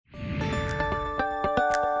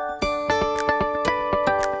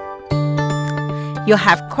You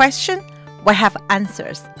have questions, we have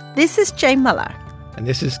answers. This is Jane Miller. And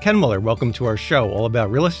this is Ken Miller. Welcome to our show, all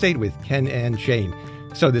about real estate with Ken and Jane.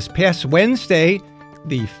 So this past Wednesday,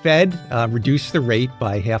 the Fed reduced the rate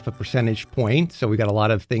by 0.5 percentage point. So we got a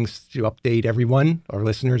lot of things to update everyone, our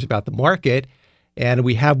listeners, about the market. And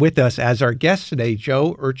we have with us as our guest today,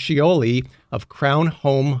 Joe Urciuoli of Crown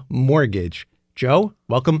Home Mortgage. Joe,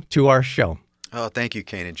 welcome to our show. Oh, thank you,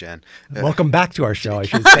 Kane and Jen. Welcome back to our show, I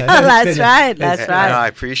should say. That's right. That's right. No, I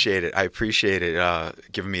appreciate it. I appreciate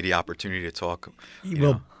it giving me the opportunity to talk.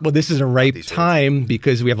 Well, this is a right time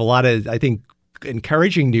because we have a lot of, I think,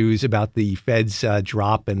 encouraging news about the Fed's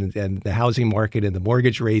drop and the housing market and the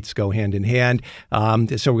mortgage rates go hand in hand.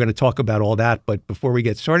 So we're going to talk about all that. But before we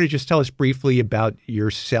get started, just tell us briefly about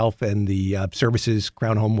yourself and the services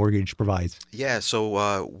Crown Home Mortgage provides. Yeah,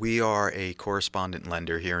 so we are a correspondent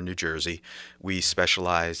lender here in New Jersey. We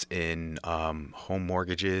specialize in home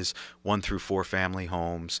mortgages, 1 through 4 family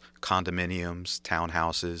homes, condominiums,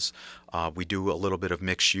 townhouses. We do a little bit of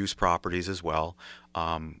mixed-use properties as well.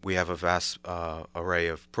 We have a vast array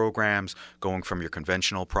of programs going from your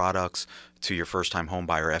conventional products to your first-time home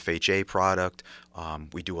buyer FHA product.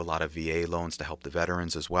 We do a lot of VA loans to help the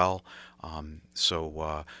veterans as well.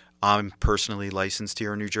 So I'm personally licensed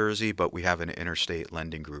here in New Jersey, but we have an interstate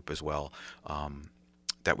lending group as well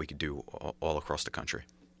that we could do all across the country.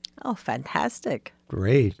 Oh, fantastic.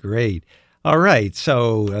 Great, great. All right.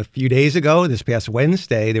 So a few days ago, this past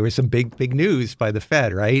Wednesday, there was some big news by the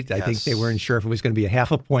Fed, right? Yes. I think they weren't sure if it was going to be a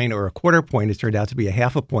 0.5 point or a 1/4 point. It turned out to be a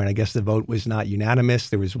 0.5 point. I guess the vote was not unanimous.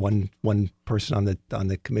 There was one person on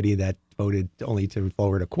the committee that voted only to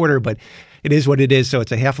forward a 1/4, but it is what it is. So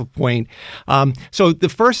it's a 0.5 point. So the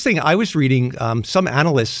first thing I was reading, some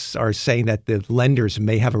analysts are saying that the lenders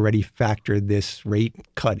may have already factored this rate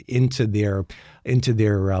cut into their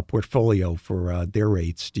portfolio for their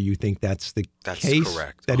rates. Do you think that's the case? That's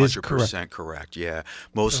correct. That 100% correct. Yeah.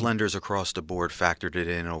 Most lenders across the board factored it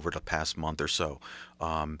in over the past month or so,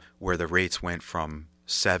 where the rates went from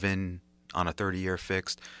 7 on a 30-year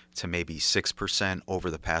fixed to maybe 6% over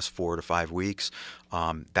the past 4 to 5 weeks.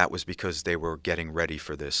 That was because they were getting ready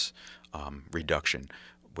for this reduction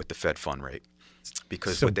with the Fed fund rate.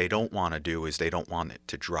 Because what they don't want to do is they don't want it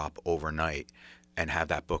to drop overnight and have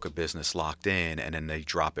that book of business locked in, and then they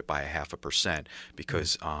drop it by 0.5%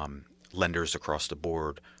 because lenders across the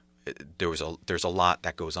board, there's a lot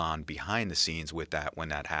that goes on behind the scenes with that when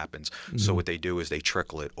that happens. Mm-hmm. So what they do is they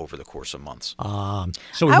trickle it over the course of months.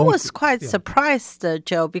 So I was quite surprised,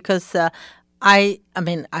 Joe, because I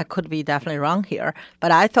mean, I could be definitely wrong here,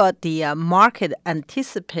 but I thought the market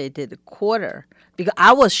anticipated 1/4. Because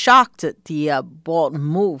I was shocked at the bold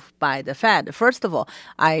move by the Fed. First of all,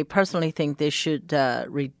 I personally think they should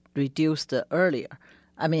reduce the earlier.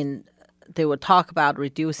 I mean, they would talk about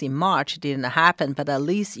reducing March. It didn't happen, but at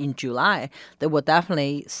least in July, they will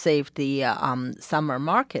definitely save the summer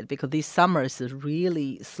market because this summer is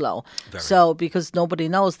really slow. So because nobody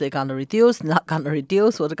knows they're going to reduce, not going to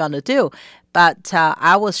reduce, what they're going to do. But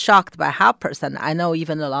I was shocked by 0.5%. I know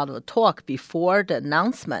even a lot of talk before the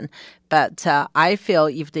announcement, but I feel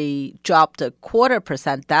if they dropped a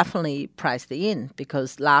 1/4%, definitely priced in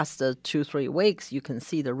because last 2-3 weeks, you can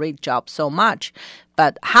see the rate drop so much.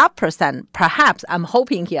 But 0.5%, perhaps, I'm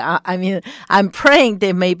hoping here, I mean, I'm praying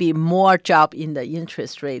there may be more drop in the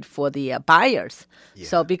interest rate for the buyers. Yeah.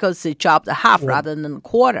 So because they dropped a half rather than a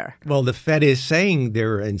 1/4. Well, the Fed is saying,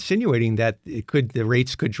 they're insinuating that the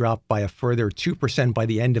rates could drop by a further 2% by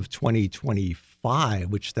the end of 2025,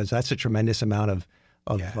 that's a tremendous amount of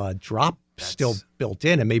drop still built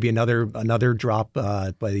in, and maybe another drop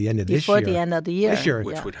by the end of this year. Before the end of the year.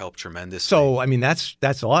 Which would help tremendously. So, I mean, that's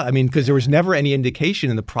a lot. I mean, because there was never any indication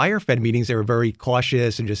in the prior Fed meetings. They were very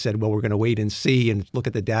cautious and just said, well, we're going to wait and see and look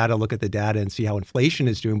at the data and see how inflation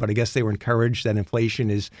is doing. But I guess they were encouraged that inflation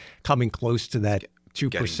is coming close to that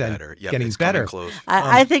 2%, getting better.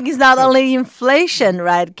 I think it's not only inflation,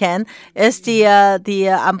 right, Ken? It's the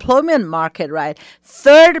employment market, right?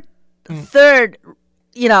 Third,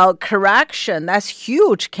 correction. That's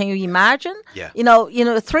huge. Can you imagine? Yeah.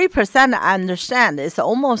 3%. I understand. It's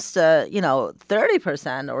almost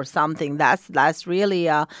 30% or something. That's really.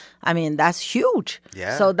 I mean, that's huge.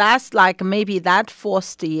 Yeah. So that's like maybe that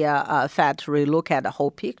forced the Fed to relook at the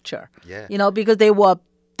whole picture. Yeah. Because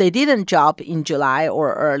they didn't drop in July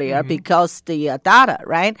or earlier because the data,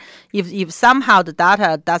 right? If somehow the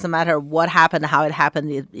data doesn't matter what happened, how it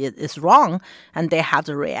happened, it is wrong, and they have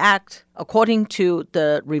to react according to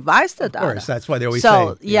the revised data. Of course, that's why they always say.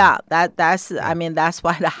 So that's I mean that's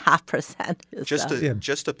why the 0.5% is.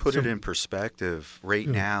 Just to put it in perspective, right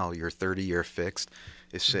now your 30-year fixed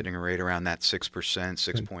is sitting right around that 6%,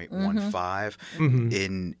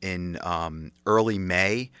 6.15. In early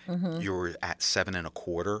May, you were at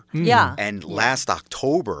 7.25. Yeah. And last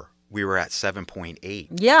October, we were at 7.8.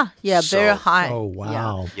 Yeah, very high. Oh,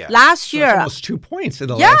 wow. Yeah. Last So year, it's almost 2 points in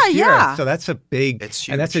the last year. yeah. So that's a big, It's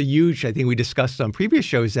and that's huge. a huge, I think we discussed on previous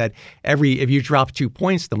shows that if you drop 2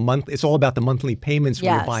 points, it's all about the monthly payments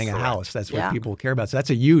when you're Yes. buying a Correct. house. That's what Yeah. people care about. So that's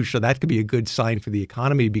so that could be a good sign for the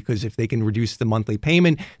economy, because if they can reduce the monthly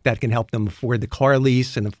payment, that can help them afford the car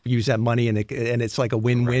lease and use that money. And it's like a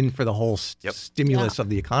win-win for the whole stimulus of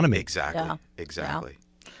the economy. Exactly. Yeah. Exactly.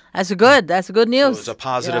 that's good. That's good So news. it was a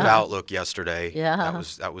positive outlook yesterday. Yeah.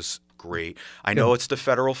 That was great. I know it's the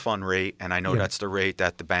federal fund rate, and I know Yeah. that's the rate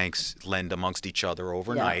that the banks lend amongst each other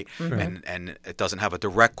overnight, Mm-hmm. and it doesn't have a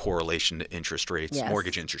direct correlation to interest rates, Yes.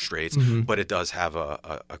 mortgage interest rates, but it does have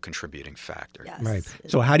a contributing factor. Yes. Right.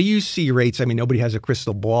 So how do you see rates? I mean, nobody has a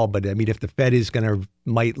crystal ball, but I mean, if the Fed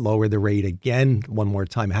might lower the rate again one more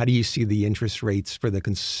time, how do you see the interest rates for the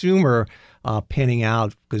consumer panning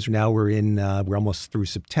out? Because now we're almost through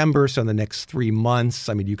September, so in the next 3 months,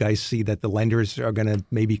 I mean, you guys see that the lenders are going to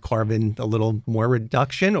maybe carve in a little more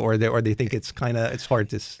reduction, or they think it's hard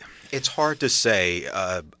to. It's hard to say.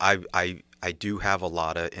 I do have a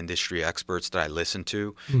lot of industry experts that I listen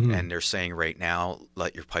to, and they're saying right now,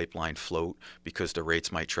 let your pipeline float, because the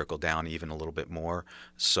rates might trickle down even a little bit more.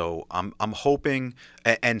 So I'm hoping,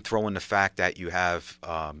 and throw in the fact that you have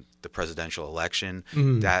the presidential election,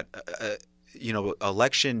 that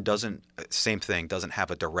election doesn't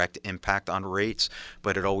have a direct impact on rates,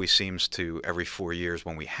 but it always seems to, every 4 years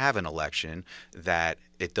when we have an election, that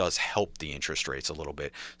it does help the interest rates a little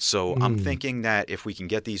bit. So I'm thinking that if we can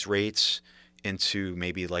get these rates into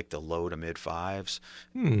maybe like the low to mid fives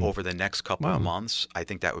over the next couple of months, I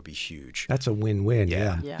think that would be huge. That's a win-win.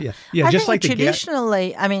 Yeah. I Just think like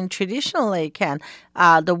traditionally, Ken,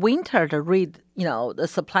 the winter, the rate, the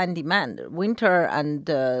supply and demand. Winter and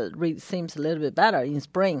rate seems a little bit better. In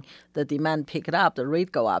spring, the demand pick it up, the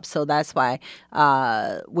rate go up. So that's why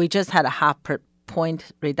we just had a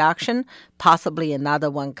point reduction, possibly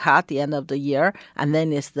another one cut at the end of the year, and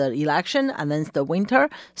then it's the election, and then it's the winter.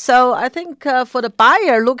 So I think for the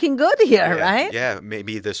buyer, looking good here, right? Yeah,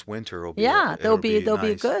 maybe this winter will be. They'll be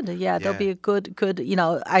nice. good. They'll be a good.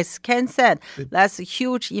 As Ken said, that's a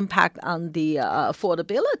huge impact on the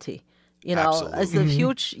affordability. Absolutely. It's a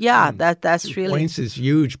huge. That's really. Points is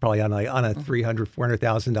huge, probably on a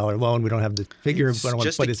 $300,000-$400,000 loan. We don't have the figure,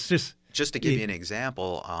 but it's just. Just to give you an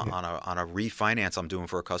example, on a refinance I'm doing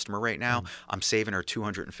for a customer right now, I'm saving her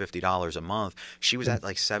 $250 a month. She was at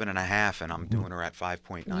like 7.5, and I'm doing her at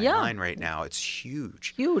 5.99 right now. It's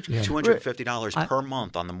huge. Huge. $250 per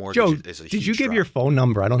month on the mortgage Joe, is a huge did you give drop. your phone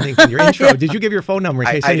number? I don't think in your intro. Did you give your phone number in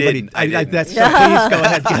case anybody? I didn't. That's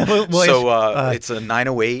so. Please go ahead. It's a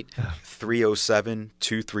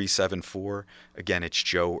 908-307-2374. Again, it's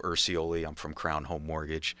Joe Urciuoli. I'm from Crown Home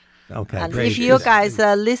Mortgage. Okay, And great. if you guys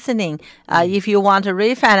are listening, if you want to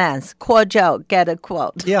refinance, call Joe, get a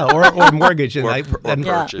quote. Yeah, or mortgage. And, Or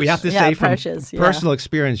purchase. we have to say from purchase, personal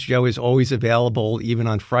experience, Joe is always available, even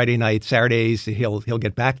on Friday nights, Saturdays. He'll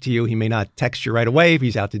get back to you. He may not text you right away if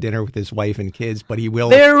he's out to dinner with his wife and kids, but he will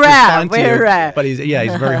respond to you. Very rare. But he's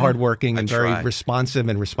very hardworking and very try. responsive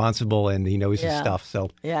and responsible, and he knows his stuff. So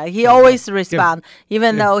he always respond,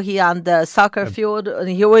 even though he on the soccer field,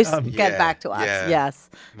 he always get back to us. yeah. Yes.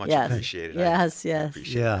 Much yes. appreciated. Yes.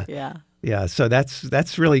 Appreciate yeah. Yeah. Yeah, so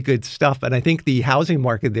that's really good stuff. And I think the housing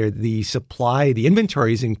market there, the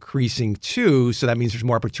inventory is increasing too. So that means there's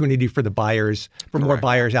more opportunity for the buyers, more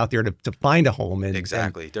buyers out there to find a home.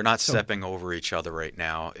 Exactly. They're not stepping over each other right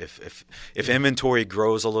now. If inventory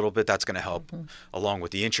grows a little bit, that's going to help. Along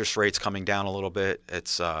with the interest rates coming down a little bit,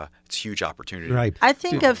 it's huge opportunity. Right. I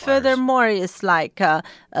think furthermore, it's like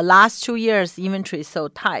last 2 years, inventory is so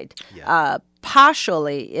tight. Yeah.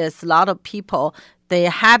 Partially is a lot of people, they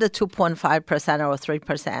had a 2.5% or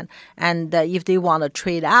 3%. And if they want to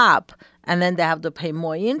trade up, and then they have to pay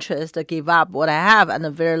more interest to give up what I have and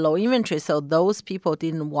a very low inventory. So those people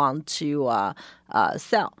didn't want to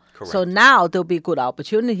sell. Correct. So now there'll be a good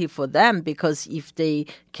opportunity for them, because if they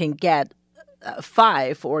can get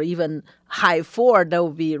 5 or even high 4, that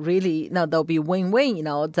will be really, they'll be win-win,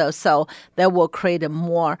 so that will create a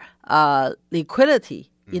more liquidity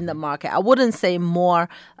in the market. I wouldn't say more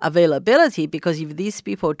availability, because if these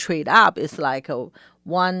people trade up, it's like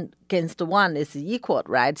 1 against 1 is equal,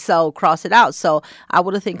 right? So cross it out. So I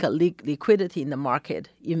would think a liquidity in the market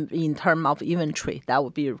in terms of inventory, that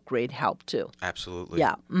would be a great help too. Absolutely.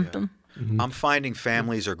 Yeah. I'm finding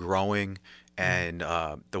families are growing, and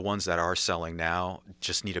the ones that are selling now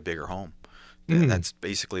just need a bigger home. That's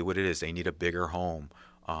basically what it is. They need a bigger home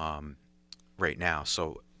right now.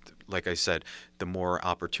 So like I said, the more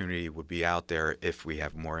opportunity would be out there if we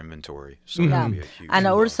have more inventory. So that would be a huge And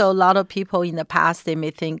plus. also, a lot of people in the past, they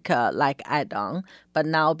may think like add-on, but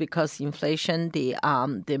now because inflation, the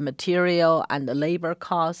material and the labor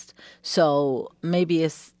cost, so maybe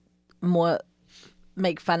it's more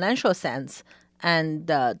make financial sense and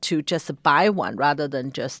to just buy one rather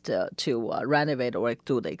than just to renovate or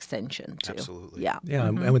do the extension too. Absolutely. Yeah. Yeah,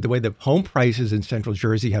 and with the way the home prices in Central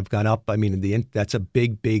Jersey have gone up, I mean, that's a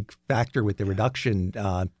big factor with the reduction,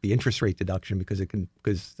 the interest rate deduction, because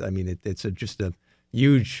I mean, it's just a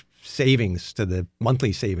huge savings to the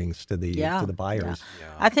monthly savings to the buyers. Yeah.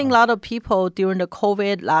 I think a lot of people during the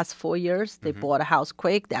COVID last 4 years, they bought a house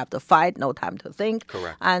quick. They have to fight, no time to think.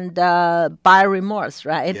 Correct. And buyer remorse,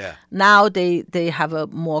 right? Yeah. Now they have a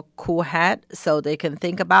more cool head, so they can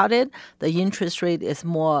think about it. The interest rate is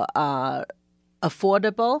more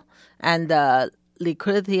affordable, and the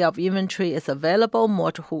liquidity of inventory is available,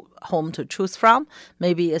 more home to choose from.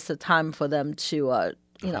 Maybe it's a time for them to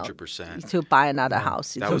 100%. to buy another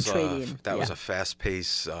house, That to was trade in. that was a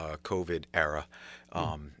fast-paced COVID era.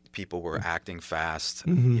 People were acting fast.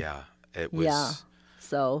 Yeah, it was. Yeah.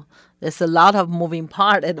 So there's a lot of moving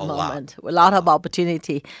part at the moment. A lot of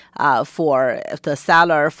opportunity for the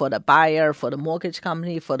seller, for the buyer, for the mortgage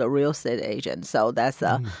company, for the real estate agent. So that's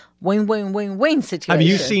a win-win-win-win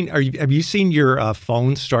situation. Have you seen your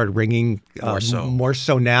phone start ringing more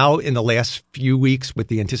so now in the last few weeks with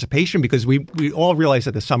the anticipation? Because we all realized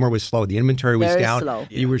that the summer was slow. The inventory was Very down. slow.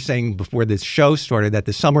 You were saying before this show started that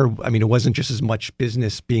the summer, I mean, it wasn't just as much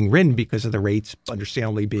business being written because of the rates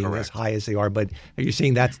understandably being as high as they are. But are you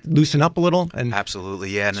seeing that loosen up a little? And Absolutely,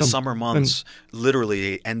 yeah. In the summer months,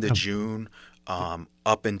 literally end of June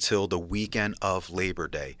up until the weekend of Labor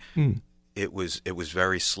Day. It was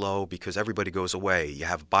very slow because everybody goes away. You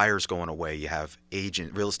have buyers going away. You have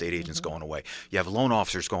real estate agents going away. You have loan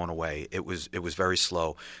officers going away. It was very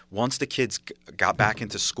slow. Once the kids got back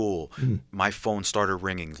into school, my phone started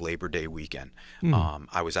ringing Labor Day weekend.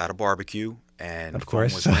 I was at a barbecue and the phone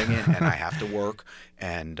was ringing, and I have to work.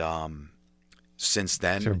 And since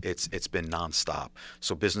then, it's been nonstop.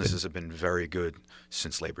 So businesses have been very good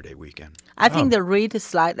since Labor Day weekend. I think the rate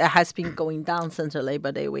has been going down since the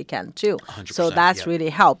Labor Day weekend too. 100%, So that's really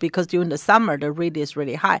helped because during the summer the rate is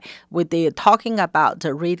really high. With the talking about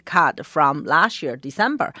the rate cut from last year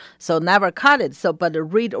December, so never cut it. So but the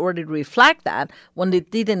rate already reflect that when it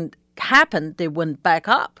didn't happen, they went back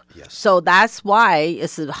up. Yes. So that's why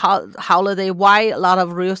it's a holiday. Why a lot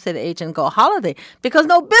of real estate agents go holiday? Because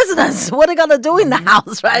no business. What are they gonna do in the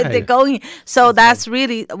house, right? They're going. So that's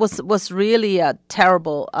really was really a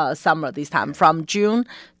terrible summer this time from June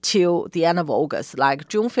till the end of August. Like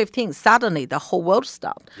June 15th, suddenly the whole world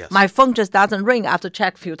stopped. Yes. My phone just doesn't ring after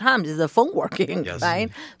check a few times. Is the phone working? Yes. Right?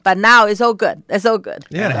 But now it's all good. It's all good.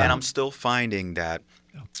 Yeah. And I'm still finding that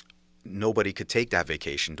nobody could take that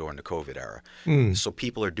vacation during the COVID era. So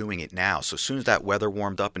people are doing it now. So as soon as that weather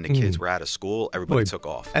warmed up and the kids were out of school, everybody took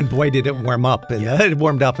off. And boy, did it warm up. And it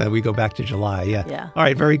warmed up and we go back to July. Yeah. All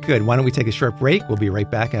right, very good. Why don't we take a short break? We'll be right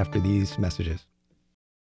back after these messages.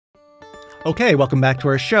 Okay, welcome back to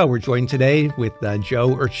our show. We're joined today with Joe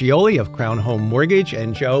Urciuoli of Crown Home Mortgage.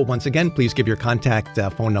 And Joe, once again, please give your contact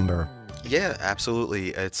phone number. Yeah, absolutely.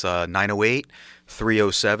 It's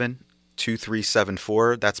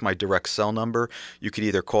 908-307-2374. That's my direct cell number. You could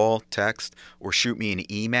either call, text, or shoot me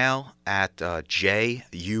an email at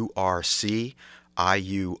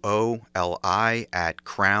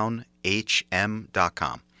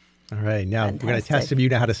jurciuoli@crownhm.com. All right. Now Fantastic. we're going to test if you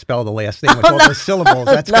know how to spell the last name with all the syllables.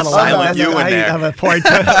 That's kind of Silent U in I there. have a part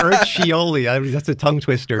Urciuoli. I mean, that's a tongue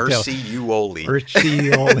twister too. Urciuoli.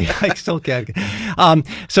 Urciuoli. I still can't.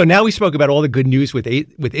 So now we spoke about all the good news with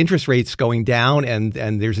interest rates going down,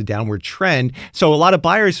 and there's a downward trend. So a lot of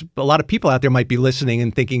buyers, a lot of people out there might be listening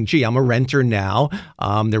and thinking, "Gee, I'm a renter now.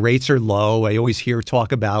 The rates are low." I always hear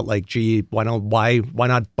talk about like, "Gee, why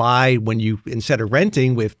not buy when you instead of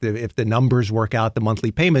renting if the numbers work out the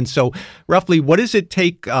monthly payments?" So roughly, what does it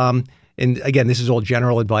take? And again, this is all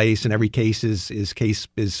general advice, and every case is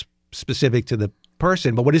specific to the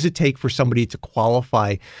person. But what does it take for somebody to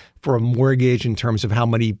qualify for a mortgage in terms of how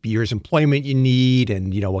many years employment you need,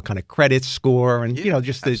 and what kind of credit score, and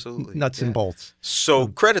just the nuts and bolts? So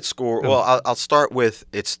credit score. Well, I'll start with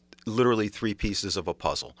it's literally three pieces of a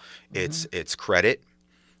puzzle. It's credit,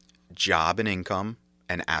 job and income,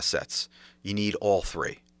 and assets. You need all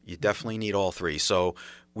three. You definitely need all three. So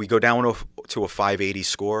we go down to a 580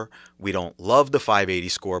 score. We don't love the 580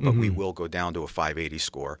 score, but we will go down to a 580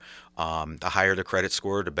 score. The higher the credit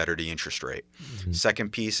score, the better the interest rate.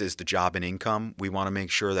 Second piece is the job and income. We want to make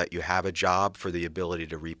sure that you have a job for the ability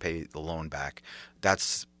to repay the loan back.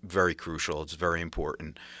 That's very crucial. It's very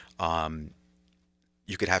important.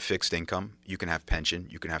 You could have fixed income, you can have pension,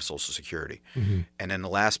 you can have Social Security. And then the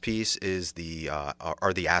last piece is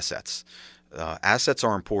are the assets. Assets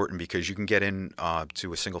are important because you can get in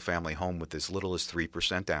to a single-family home with as little as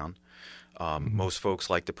 3% down. Most folks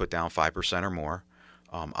like to put down 5% or more.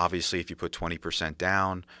 Obviously, if you put 20%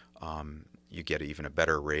 down, you get even a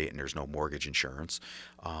better rate, and there's no mortgage insurance.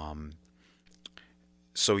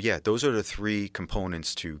 So yeah, those are the three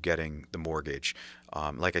components to getting the mortgage.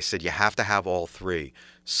 Like I said, you have to have all three.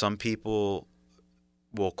 Some people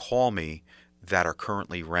will call me that are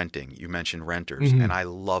currently renting. You mentioned renters, and I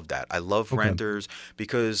love that. I love renters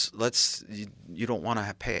because you don't want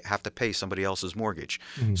to have to pay somebody else's mortgage.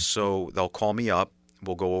 So they'll call me up.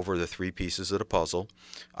 We'll go over the three pieces of the puzzle.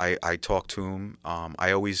 I talk to them.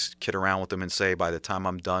 I always kid around with them and say by the time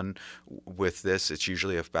I'm done with this, it's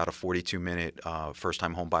usually about a 42-minute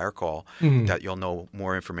first-time home buyer call that you'll know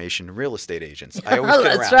more information than real estate agents. I always kid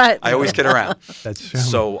around. That's right. I always kid around. That's true.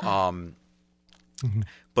 So,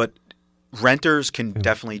 but renters can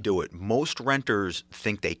definitely do it. Most renters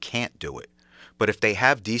think they can't do it. But if they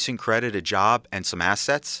have decent credit, a job, and some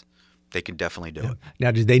assets, they can definitely do it.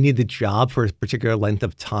 Now, do they need the job for a particular length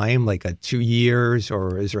of time, like 2 years,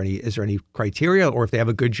 or is there any criteria? Or if they have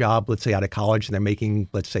a good job, let's say out of college, and they're making,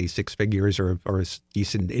 let's say, 6 figures or a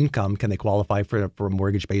decent income, can they qualify for a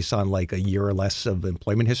mortgage based on like a year or less of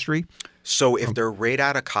employment history? So if they're right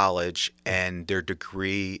out of college and their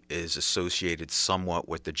degree is associated somewhat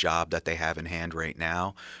with the job that they have in hand right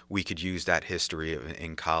now, we could use that history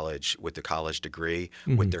in college with the college degree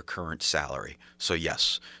with their current salary. So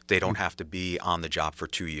yes, they don't have to be on the job for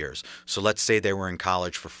 2 years. So let's say they were in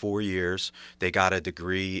college for 4 years. They got a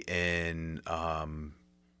degree in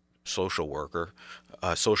social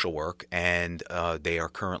work, and they are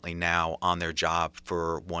currently now on their job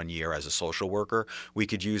for 1 year as a social worker. We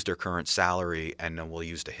could use their current salary, and then we'll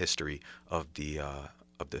use the history of the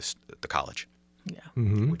college.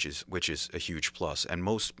 Which is a huge plus, and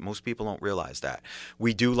most people don't realize that.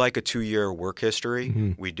 We do like a 2-year work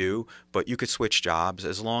history, we do, but you could switch jobs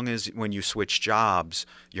as long as when you switch jobs,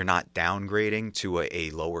 you're not downgrading to a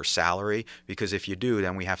lower salary, because if you do,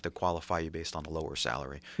 then we have to qualify you based on a lower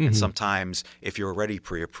salary. And sometimes if you're already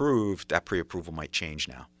pre-approved, that pre-approval might change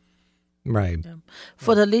now. Right.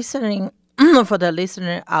 For the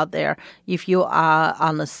listener out there, if you are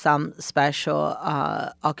on some special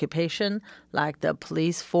occupation like the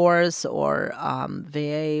police force or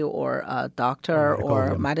VA or a doctor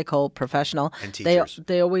or medical professional, And teachers.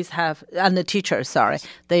 they always have, and the teachers, sorry,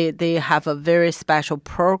 they have a very special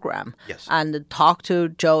program. Yes. And talk to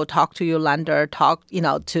Joe, talk to your lender,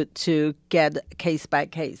 to get case by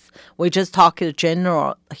case. We just talk in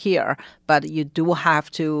general here, but you do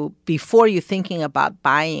have to, before you're thinking about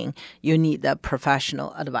buying, you need the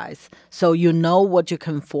professional advice. So you know what you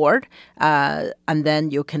can afford, and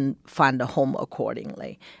then you can find a home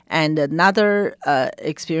accordingly. And another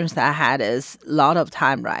experience that I had is a lot of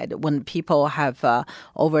time, right, when people have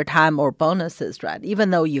overtime or bonuses, right,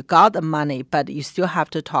 even though you got the money, but you still have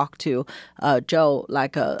to talk to Joe,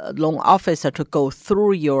 like a loan officer, to go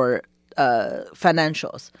through your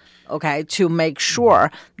financials, okay, to make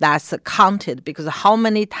sure that's counted, because how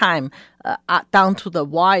many times down to the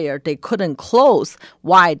wire they couldn't close.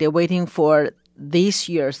 Why? They're waiting for this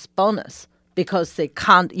year's bonus. Because they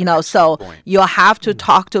can't, so you have to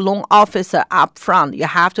talk to loan officer up front. You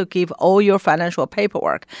have to give all your financial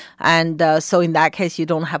paperwork. And so in that case, you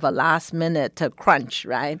don't have a last minute crunch,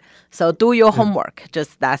 right? So do your homework.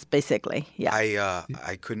 That's basically, yeah.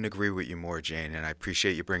 I couldn't agree with you more, Jane, and I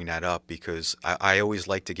appreciate you bringing that up, because I always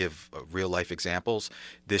like to give real life examples.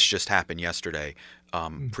 This just happened yesterday.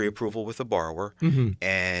 Pre-approval with a borrower,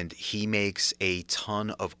 and he makes a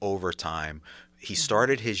ton of overtime. He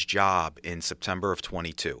started his job in September of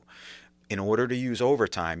 22. In order to use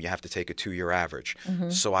overtime, you have to take a 2-year average.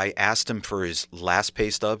 So I asked him for his last pay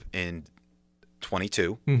stub in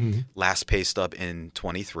 22, last pay stub in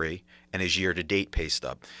 23, and his year-to-date pay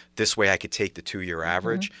stub. This way I could take the 2-year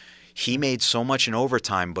average. He made so much in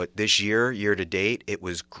overtime, but this year-to-date, it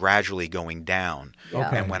was gradually going down.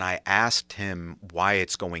 Okay. And when I asked him why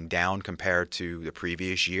it's going down compared to the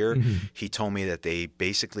previous year, he told me that they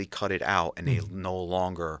basically cut it out and they no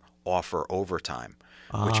longer offer overtime.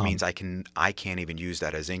 which means I can't even use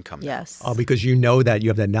that as income now. Yes. Oh, because you know that you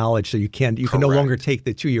have that knowledge, so you can no longer Correct. take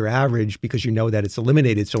the 2-year average because you know that it's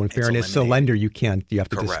eliminated. So in fairness to the lender, you have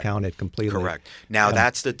to discount it completely. Correct. Now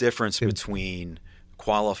that's the difference between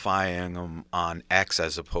qualifying them on X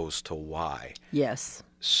as opposed to Y. Yes.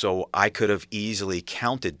 So I could have easily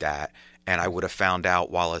counted that, and I would have found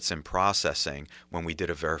out while it's in processing when we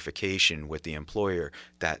did a verification with the employer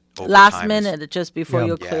that Last overtime minute, just before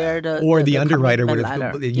you clear the Or the underwriter would commitment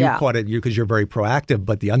have, letter. you caught it because you're very proactive,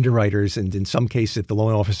 but the underwriters, and in some cases, if the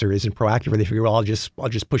loan officer isn't proactive, or they figure, well, I'll just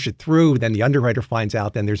push it through, then the underwriter finds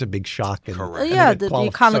out, then there's a big shock. And, Correct. You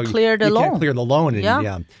can't clear the loan. You can't clear the loan.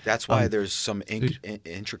 And, That's why there's some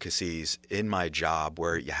intricacies in my job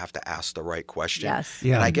where you have to ask the right question. Yes.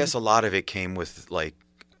 Yeah. And I guess a lot of it came with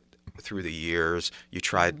through the years, you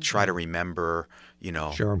try to remember,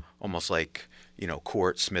 Sure. almost like,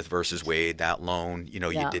 court Smith versus Wade, that loan, you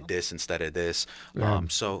did this instead of this.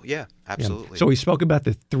 So yeah, absolutely. So we spoke about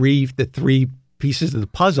the three pieces of the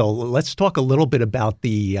puzzle. Let's talk a little bit about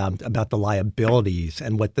the liabilities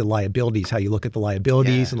and how you look at the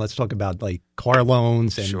liabilities, and let's talk about like car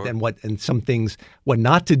loans and some things, what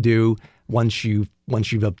not to do once you've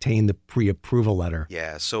obtained the pre-approval letter.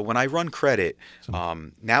 Yeah. So when I run credit,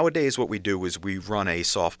 nowadays what we do is we run a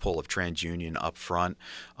soft pull of TransUnion up front,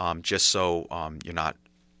 just so you're not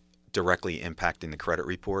directly impacting the credit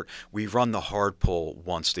report. We run the hard pull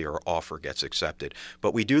once the offer gets accepted.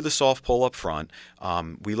 But we do the soft pull up front.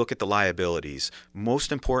 We look at the liabilities.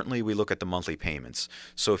 Most importantly, we look at the monthly payments.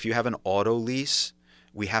 So if you have an auto lease,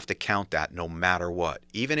 we have to count that no matter what.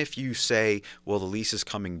 Even if you say, well, the lease is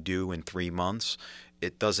coming due in 3 months,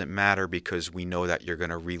 it doesn't matter because we know that you're going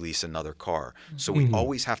to release another car. So we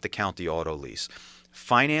always have to count the auto lease.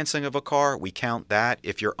 Financing of a car, we count that.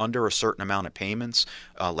 If you're under a certain amount of payments,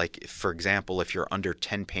 like for example, if you're under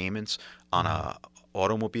 10 payments on a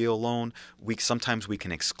automobile loan, sometimes we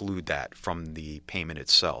can exclude that from the payment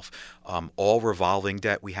itself. All revolving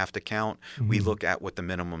debt we have to count. We look at what the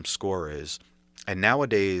minimum score is. And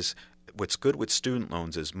nowadays, what's good with student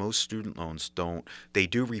loans is most student loans they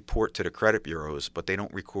do report to the credit bureaus, but they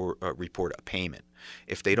don't report a payment.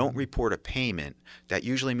 If they don't report a payment, that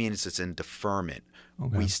usually means it's in deferment.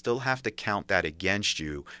 Okay. We still have to count that against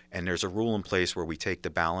you, and there's a rule in place where we take the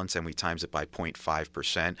balance and we times it by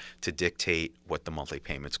 0.5% to dictate what the monthly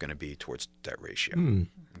payment's going to be towards debt ratio.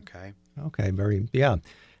 Okay. Okay.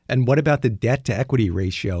 And what about the debt to equity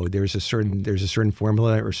ratio? There's a certain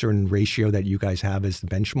formula or certain ratio that you guys have as the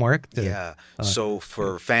benchmark. So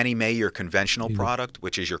for Fannie Mae, your conventional product,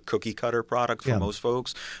 which is your cookie cutter product for most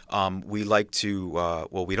folks, we like to,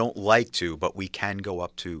 we don't like to, but we can go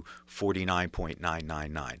up to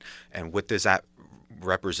 49.999. And what does that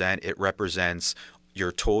represent? It represents your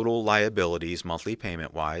total liabilities, monthly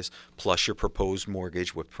payment-wise, plus your proposed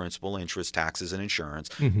mortgage with principal, interest, taxes, and insurance,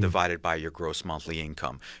 divided by your gross monthly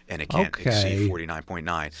income. And it can't exceed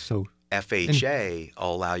 49.9. So FHA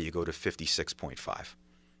will allow you to go to 56.5.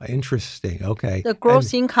 Interesting. Okay. The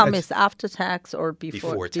gross income is after tax or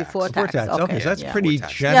before tax? Before tax. Okay, so that's pretty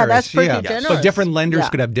generous. Yeah, that's pretty generous. So different lenders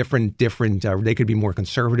could have different. They could be more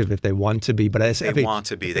conservative if they want to be, but as they want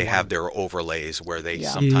to be, they have their overlays where they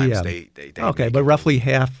sometimes they okay, but roughly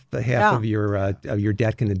half of your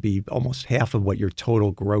debt can be almost half of what your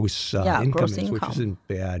total gross income is, which isn't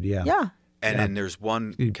bad. Yeah. And then there's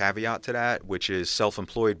one caveat to that, which is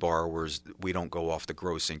self-employed borrowers, we don't go off the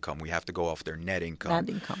gross income. We have to go off their net income,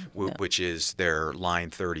 which is their line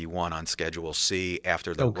 31 on Schedule C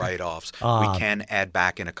after the write-offs. We can add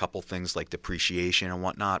back in a couple things like depreciation and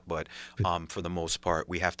whatnot, but for the most part,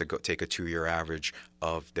 we have to take a 2-year average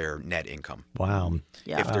of their net income. Wow.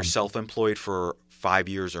 If they're self-employed for 5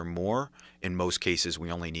 years or more, in most cases,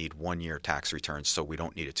 we only need 1-year tax returns, so we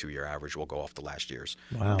don't need a 2-year average. We'll go off the last year's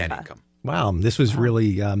net income. Wow, this was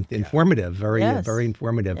really informative, very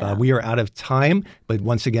informative. Yeah. We are out of time, but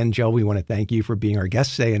once again, Joe, we want to thank you for being our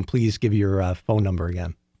guest today, and please give your phone number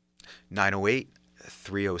again.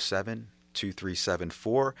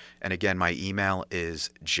 908-307-2374. And again, my email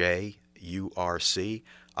is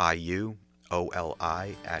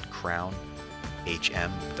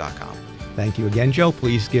jurciuoli@crownhm.com. Thank you again, Joe.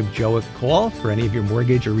 Please give Joe a call for any of your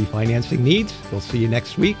mortgage or refinancing needs. We'll see you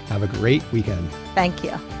next week. Have a great weekend. Thank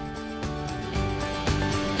you.